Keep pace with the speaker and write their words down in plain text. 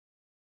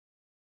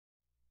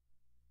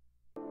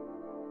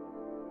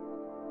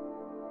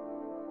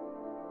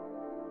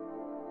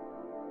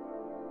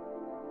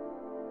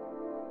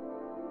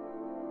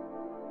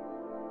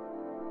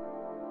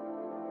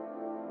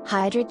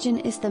Hydrogen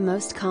is the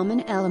most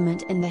common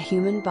element in the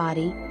human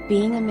body,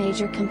 being a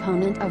major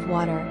component of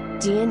water,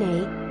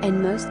 DNA, and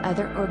most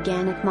other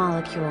organic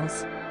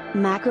molecules.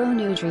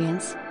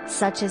 Macronutrients,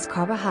 such as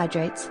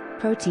carbohydrates,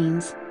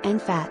 proteins,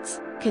 and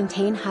fats,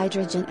 contain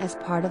hydrogen as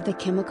part of the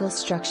chemical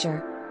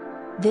structure.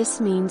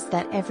 This means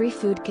that every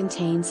food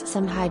contains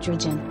some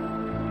hydrogen.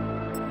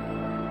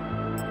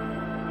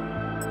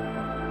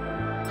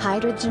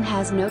 Hydrogen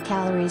has no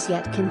calories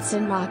yet can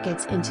send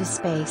rockets into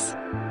space.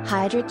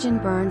 Hydrogen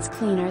burns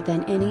cleaner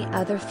than any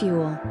other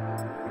fuel.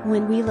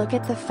 When we look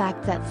at the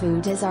fact that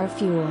food is our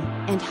fuel,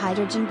 and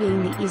hydrogen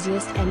being the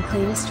easiest and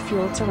cleanest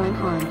fuel to run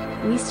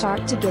on, we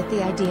start to get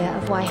the idea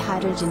of why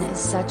hydrogen is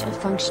such a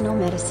functional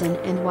medicine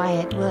and why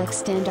it will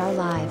extend our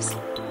lives.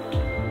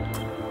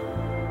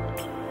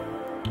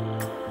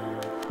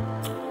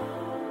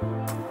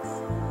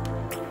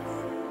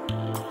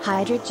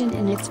 Hydrogen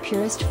in its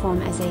purest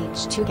form as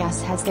H2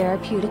 gas has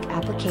therapeutic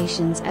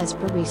applications as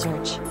per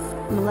research.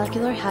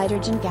 Molecular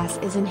hydrogen gas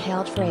is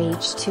inhaled for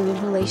H2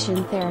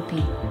 inhalation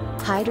therapy.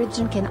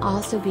 Hydrogen can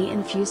also be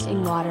infused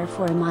in water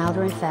for a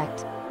milder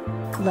effect.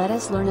 Let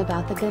us learn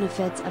about the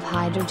benefits of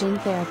hydrogen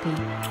therapy.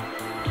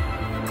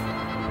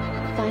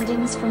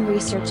 Findings from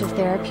research of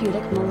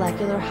therapeutic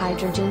molecular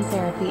hydrogen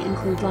therapy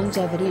include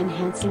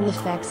longevity-enhancing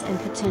effects and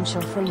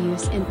potential for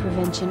use in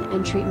prevention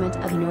and treatment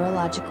of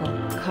neurological,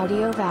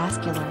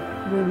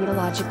 cardiovascular,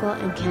 rheumatological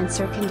and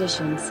cancer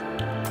conditions.